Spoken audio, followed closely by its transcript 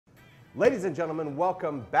Ladies and gentlemen,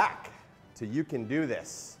 welcome back to You Can Do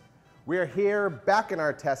This. We're here back in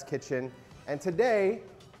our test kitchen, and today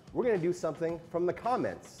we're gonna do something from the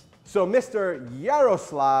comments. So Mr.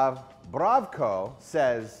 Yaroslav Bravko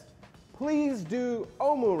says, please do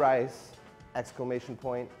omurice, exclamation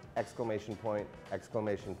point, exclamation point,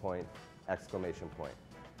 exclamation point, exclamation point.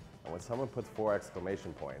 And when someone puts 4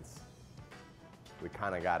 exclamation points, we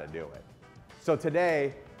kind of got to do it. So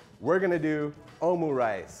today, we're going to do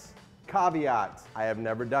omurice. Caveat, I have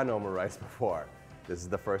never done omurice before. This is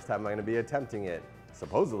the first time I'm going to be attempting it.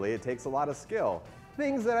 Supposedly, it takes a lot of skill.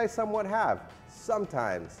 Things that I somewhat have,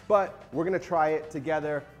 sometimes. But we're going to try it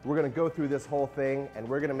together. We're going to go through this whole thing, and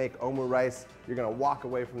we're going to make omurice. You're going to walk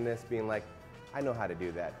away from this being like, I know how to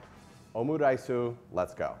do that. Omuraisu,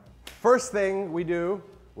 let's go. First thing we do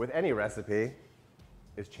with any recipe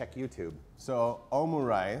is check YouTube. So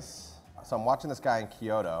omurice, so I'm watching this guy in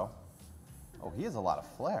Kyoto. Oh, he has a lot of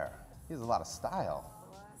flair. He has a lot of style.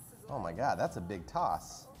 Oh my God, that's a big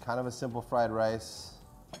toss. Kind of a simple fried rice.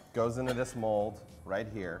 Goes into this mold right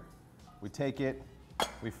here. We take it,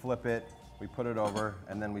 we flip it, we put it over,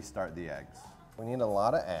 and then we start the eggs. We need a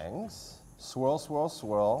lot of eggs. Swirl, swirl,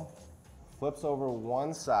 swirl. Flips over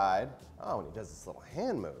one side. Oh, and he does this little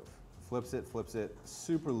hand move. Flips it,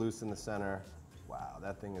 super loose in the center. Wow,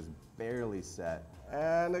 that thing is barely set.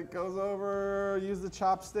 And it goes over, use the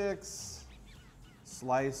chopsticks.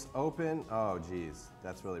 Slice open. Oh geez,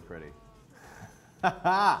 that's really pretty.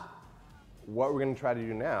 What we're gonna try to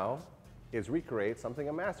do now is recreate something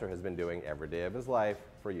a master has been doing every day of his life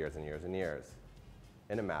for years and years and years,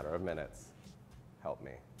 in a matter of minutes. Help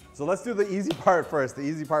me. So let's do the easy part first. The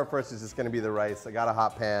easy part first is just gonna be the rice. I got a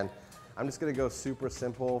hot pan. I'm just gonna go super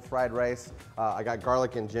simple fried rice. I got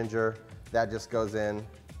garlic and ginger. That just goes in.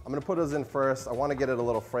 I'm gonna put those in first. I wanna get it a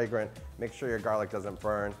little fragrant. Make sure your garlic doesn't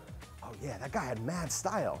burn. Oh yeah, that guy had mad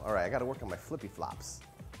style. All right, I gotta work on my flippy flops.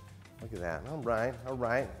 Look at that, all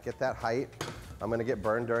right. Get that height. I'm gonna get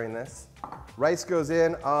burned during this. Rice goes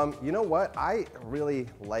in. You know what? I really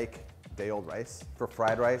like day-old rice for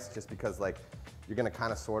fried rice, just because like, you're gonna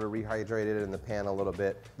kind of sort of rehydrate it in the pan a little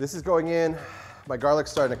bit. This is going in. My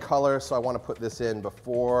garlic's starting to color, so I want to put this in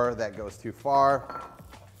before that goes too far.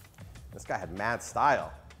 This guy had mad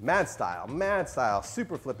style,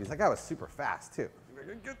 super flippies. That guy was super fast too.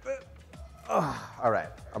 Get that. All right,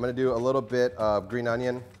 I'm gonna do a little bit of green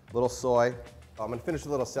onion, a little soy. I'm gonna finish with a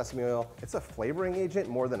little sesame oil. It's a flavoring agent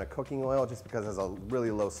more than a cooking oil, just because it has a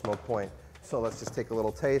really low smoke point. So let's just take a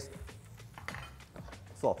little taste.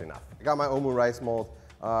 Salty enough. I got my omurice mold.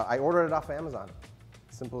 I ordered it off of Amazon.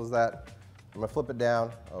 Simple as that. I'm gonna flip it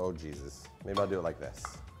down. Oh Jesus, maybe I'll do it like this.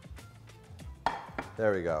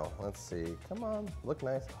 There we go. Let's see, come on, look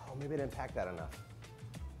nice. Oh, maybe I didn't pack that enough.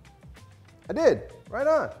 I did, right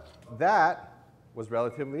on. That was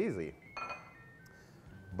relatively easy.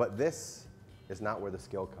 But this is not where the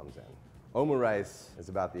skill comes in. Omurice is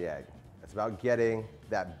about the egg. It's about getting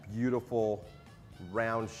that beautiful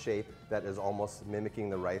round shape that is almost mimicking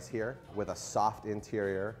the rice here with a soft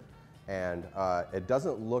interior, and it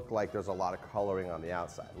doesn't look like there's a lot of coloring on the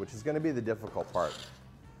outside, which is going to be the difficult part.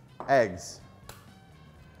 Eggs.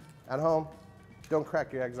 At home, don't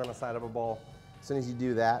crack your eggs on the side of a bowl. As soon as you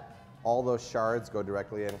do that, all those shards go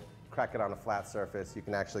directly in. Crack it on a flat surface. You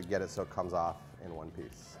can actually get it so it comes off in one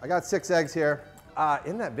piece. I got 6 eggs here.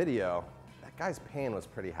 In that video, that guy's pan was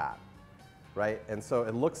pretty hot, right? And so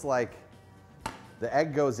it looks like the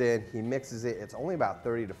egg goes in, he mixes it. It's only about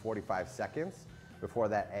 30 to 45 seconds before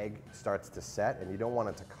that egg starts to set, and you don't want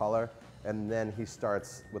it to color. And then he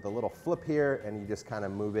starts with a little flip here, and you just kind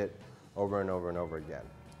of move it over and over and over again.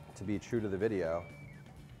 To be true to the video,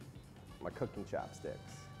 my cooking chopsticks.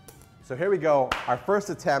 So here we go, our first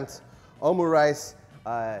attempt, omurice.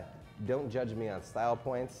 Don't judge me on style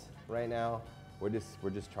points right now. We're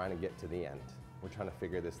just trying to get to the end. We're trying to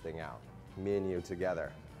figure this thing out, me and you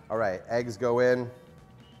together. All right, eggs go in.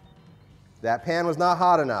 That pan was not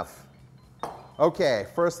hot enough. Okay,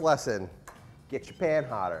 first lesson, get your pan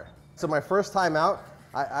hotter. So my first time out,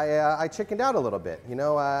 I chickened out a little bit. You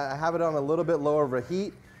know, I have it on a little bit lower of a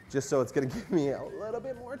heat, just so it's gonna give me a little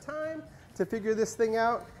bit more time to figure this thing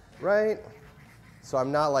out, right? So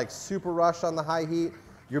I'm not like super rushed on the high heat.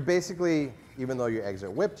 You're basically, even though your eggs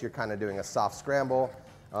are whipped, you're kind of doing a soft scramble.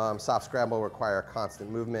 Soft scramble require constant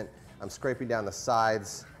movement. I'm scraping down the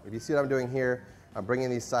sides. If you see what I'm doing here, I'm bringing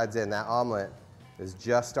these sides in. That omelet is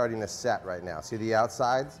just starting to set right now. See the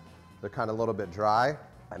outsides? They're kind of a little bit dry.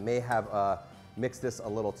 I may have mixed this a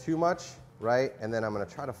little too much, right? And then I'm gonna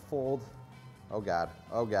try to fold, oh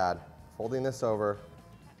God, folding this over.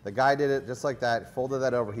 The guy did it just like that, folded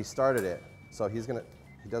that over, he started it. So he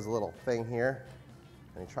does a little thing here,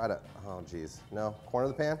 And you try to, oh geez, no, corner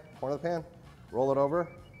of the pan, roll it over.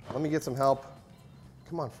 Let me get some help.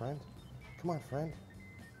 Come on, friend. Come on, friend.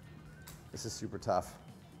 This is super tough.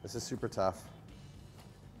 This is super tough.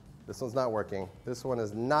 This one's not working. This one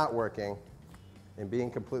is not working. And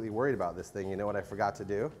being completely worried about this thing, you know what I forgot to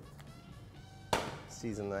do?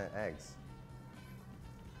 Season the eggs.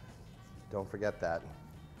 Don't forget that.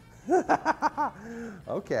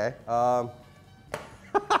 Okay.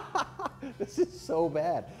 This is so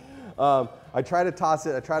bad. I try to toss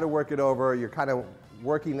it, I try to work it over. You're kind of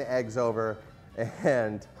working the eggs over.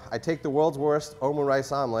 And I take the world's worst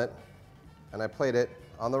Omurice omelet and I plate it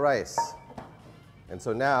on the rice. And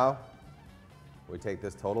so now we take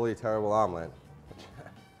this totally terrible omelet,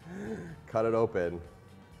 cut it open,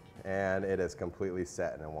 and it is completely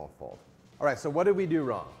set and it won't fold. All right, so what did we do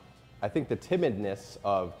wrong? I think the timidness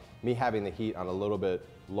of me having the heat on a little bit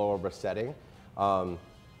lower of a setting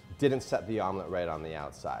didn't set the omelet right on the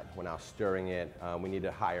outside. When I was stirring it, we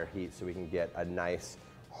needed higher heat so we can get a nice,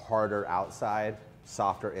 harder outside,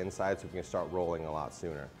 softer inside so we can start rolling a lot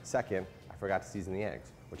sooner. Second, I forgot to season the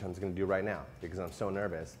eggs, which I'm just gonna do right now because I'm so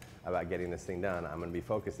nervous about getting this thing done. I'm gonna be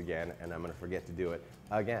focused again and I'm gonna forget to do it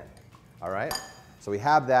again, all right? So we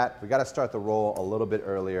have that. We gotta start the roll a little bit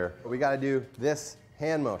earlier. We gotta do this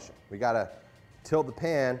hand motion. We gotta tilt the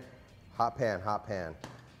pan, hot pan.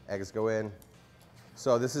 Eggs go in.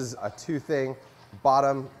 So this is a two thing.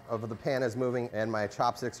 Bottom of the pan is moving and my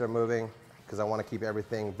chopsticks are moving because I wanna keep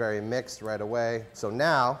everything very mixed right away. So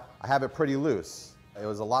now I have it pretty loose. It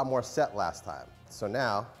was a lot more set last time. So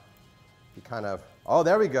now you kind of, oh,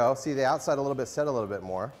 there we go. See the outside a little bit set a little bit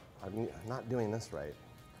more. I'm not doing this right.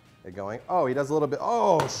 They're going, oh, he does a little bit,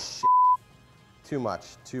 oh, shit. Too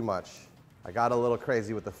much. I got a little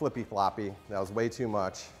crazy with the flippy floppy. That was way too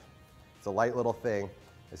much. It's a light little thing.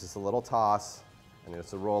 It's just a little toss, and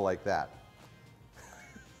it's a roll like that.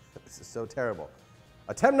 This is so terrible.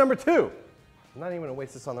 Attempt number 2. I'm not even gonna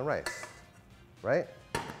waste this on the rice, right?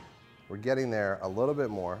 We're getting there a little bit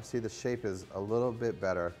more. See, the shape is a little bit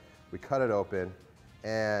better. We cut it open,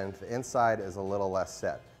 and the inside is a little less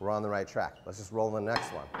set. We're on the right track. Let's just roll in the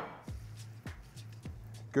next one.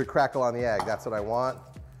 Good crackle on the egg, that's what I want.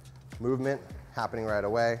 Movement happening right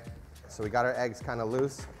away. So we got our eggs kind of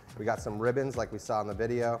loose. We got some ribbons like we saw in the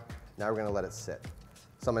video. Now we're gonna let it sit.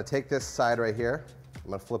 So I'm gonna take this side right here.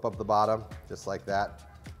 I'm gonna flip up the bottom, just like that.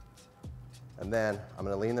 And then I'm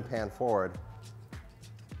gonna lean the pan forward.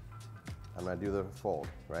 I'm gonna do the fold,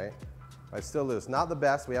 right? It's still loose, not the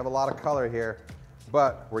best. We have a lot of color here,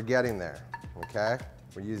 but we're getting there, okay?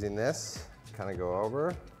 We're using this, kind of go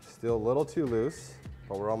over. Still a little too loose,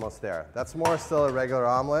 but we're almost there. That's more still a regular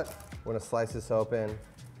omelet. We're gonna slice this open.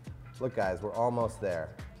 Look guys, we're almost there.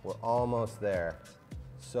 We're almost there.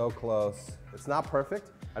 So close. It's not perfect.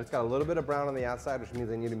 I just got a little bit of brown on the outside, which means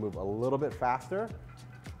I need to move a little bit faster.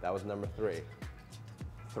 That was number 3.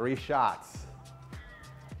 3 shots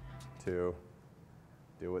to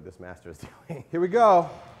do what this master is doing. Here we go.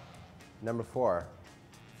 Number 4.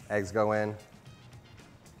 Eggs go in.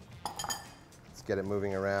 Let's get it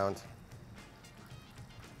moving around.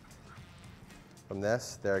 From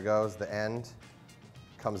this, there it goes, the end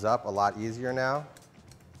comes up a lot easier now.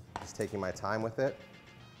 Just taking my time with it.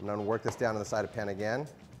 I'm gonna work this down to the side of the pan again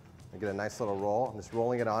and get a nice little roll. I'm just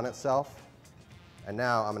rolling it on itself. And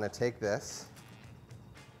now I'm gonna take this,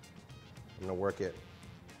 I'm gonna work it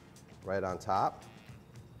right on top,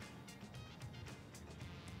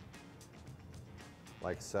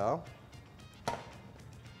 like so.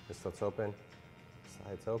 This looks open,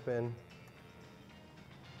 sides open.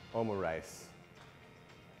 Omurice.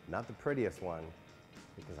 Not the prettiest one,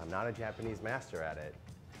 because I'm not a Japanese master at it.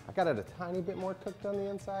 I got it a tiny bit more cooked on the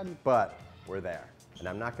inside, but we're there. And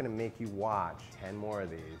I'm not gonna make you watch 10 more of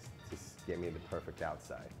these to get me the perfect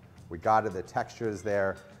outside. We got it, the texture is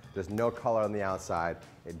there. There's no color on the outside.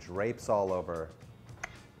 It drapes all over.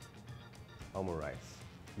 Omurice.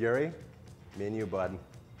 Yuri, me and you, bud,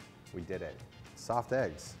 we did it. Soft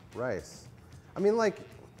eggs, rice. I mean, like,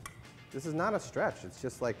 this is not a stretch. It's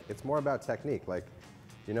just like, it's more about technique. Like,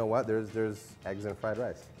 you know what? There's eggs and fried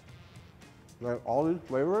rice. Like all these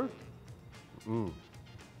flavors,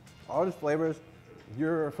 all these flavors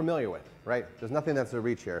you're familiar with, right? There's nothing that's a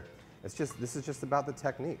reach here. It's just, this is just about the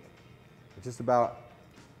technique. It's just about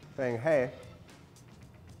saying, hey,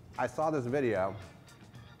 I saw this video,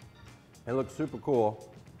 it looks super cool.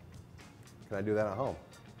 Can I do that at home?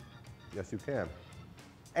 Yes, you can.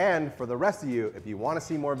 And for the rest of you, if you want to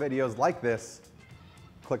see more videos like this,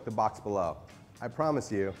 click the box below. I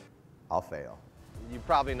promise you, I'll fail. You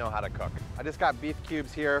probably know how to cook. I just got beef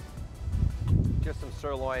cubes here, just some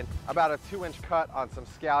sirloin, about a 2-inch cut on some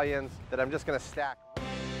scallions that I'm just gonna stack.